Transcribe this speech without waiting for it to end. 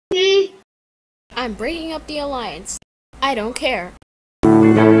I'm breaking up the alliance. I don't care. The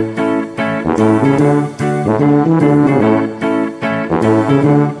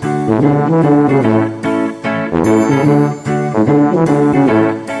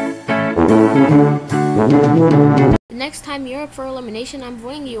next time you're up for elimination, I'm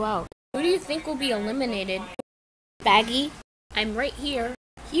voting you out. Who do you think will be eliminated? Baggy, I'm right here.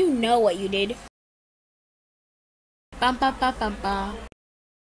 You know what you did. Bum ba ba bum ba.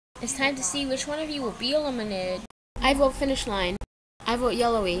 It's time to see which one of you will be eliminated. I vote finish line. I vote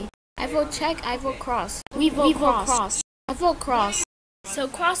yellowy. I vote check. I vote cross. We vote cross. I vote cross. So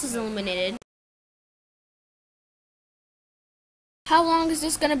cross is eliminated. How long is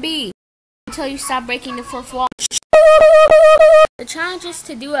this gonna be? Until you stop breaking the fourth wall. The challenge is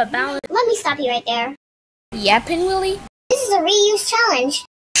to do a balance. Let me stop you right there. Yeah, Pinwheelie? This is a reuse challenge.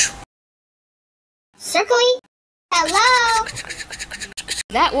 Circly? Hello?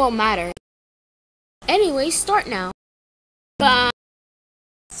 That won't matter. Anyway, start now. Bye.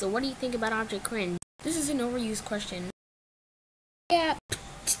 So what do you think about object cringe? This is an overused question. Yeah.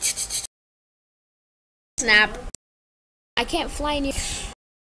 Snap. I can't fly any.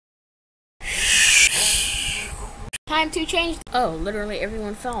 Time to change. Oh, literally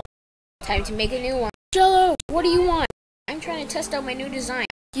everyone fell. Time to make a new one. Jello, what do you want? I'm trying to test out my new design.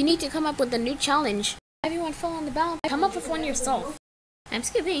 You need to come up with a new challenge. Everyone fell on the balance. Come up with one yourself. I'm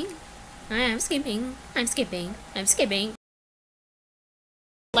skipping. I'm skipping. I'm skipping. I'm skipping.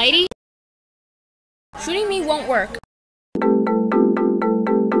 Lady? Shooting me won't work.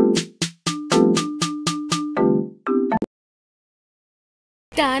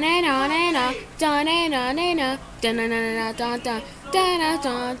 Da na na na na, da na na na na, da na na na da da, da na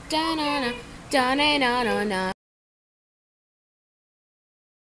da da na na, da na na na na.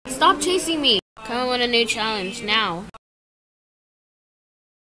 Stop chasing me. Come on with a new challenge now.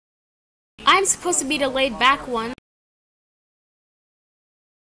 I'm supposed to be the laid back one.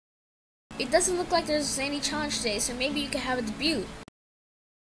 It doesn't look like there's any challenge today, so maybe you can have a debut.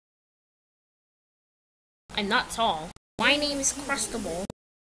 I'm not tall. My name is Crustable.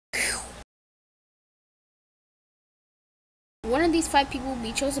 One of these 5 people will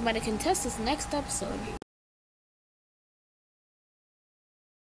be chosen by the contestants next episode.